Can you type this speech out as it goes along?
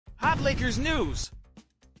Lakers news.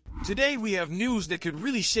 Today we have news that could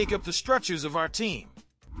really shake up the structures of our team.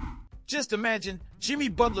 Just imagine Jimmy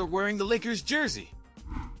Butler wearing the Lakers jersey.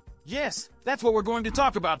 Yes, that's what we're going to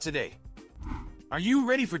talk about today. Are you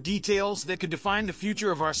ready for details that could define the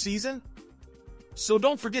future of our season? So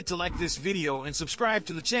don't forget to like this video and subscribe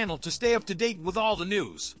to the channel to stay up to date with all the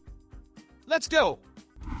news. Let's go!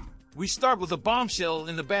 We start with a bombshell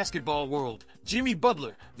in the basketball world. Jimmy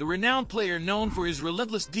Butler, the renowned player known for his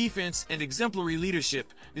relentless defense and exemplary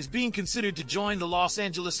leadership, is being considered to join the Los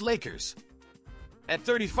Angeles Lakers. At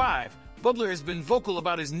 35, Butler has been vocal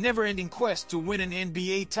about his never-ending quest to win an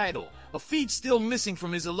NBA title, a feat still missing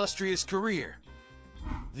from his illustrious career.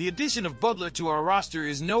 The addition of Butler to our roster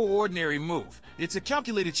is no ordinary move. It's a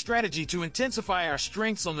calculated strategy to intensify our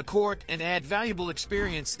strengths on the court and add valuable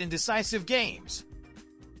experience in decisive games.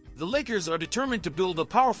 The Lakers are determined to build a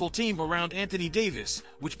powerful team around Anthony Davis,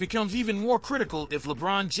 which becomes even more critical if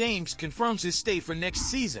LeBron James confirms his stay for next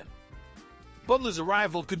season. Butler's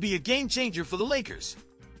arrival could be a game-changer for the Lakers.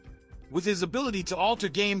 With his ability to alter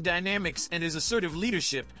game dynamics and his assertive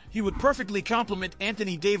leadership, he would perfectly complement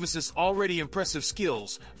Anthony Davis's already impressive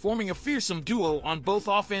skills, forming a fearsome duo on both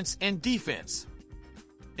offense and defense.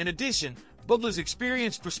 In addition, Butler's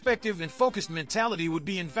experienced perspective and focused mentality would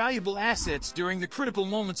be invaluable assets during the critical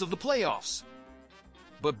moments of the playoffs.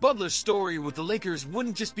 But Butler's story with the Lakers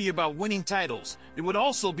wouldn't just be about winning titles, it would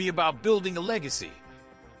also be about building a legacy.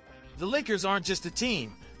 The Lakers aren't just a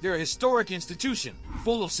team, they're a historic institution,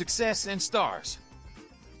 full of success and stars.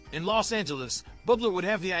 In Los Angeles, Butler would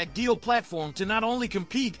have the ideal platform to not only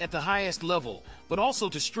compete at the highest level, but also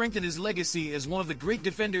to strengthen his legacy as one of the great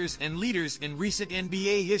defenders and leaders in recent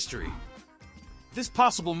NBA history. This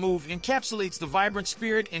possible move encapsulates the vibrant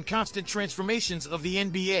spirit and constant transformations of the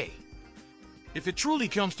NBA. If it truly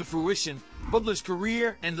comes to fruition, Butler's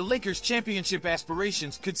career and the Lakers' championship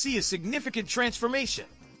aspirations could see a significant transformation.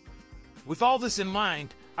 With all this in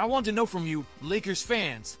mind, I want to know from you, Lakers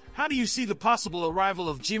fans, how do you see the possible arrival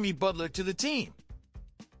of Jimmy Butler to the team?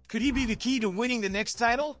 Could he be the key to winning the next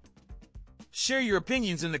title? Share your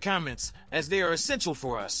opinions in the comments, as they are essential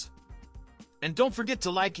for us. And don't forget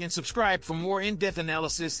to like and subscribe for more in-depth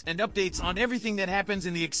analysis and updates on everything that happens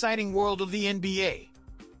in the exciting world of the NBA.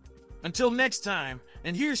 Until next time,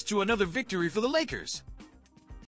 and here's to another victory for the Lakers.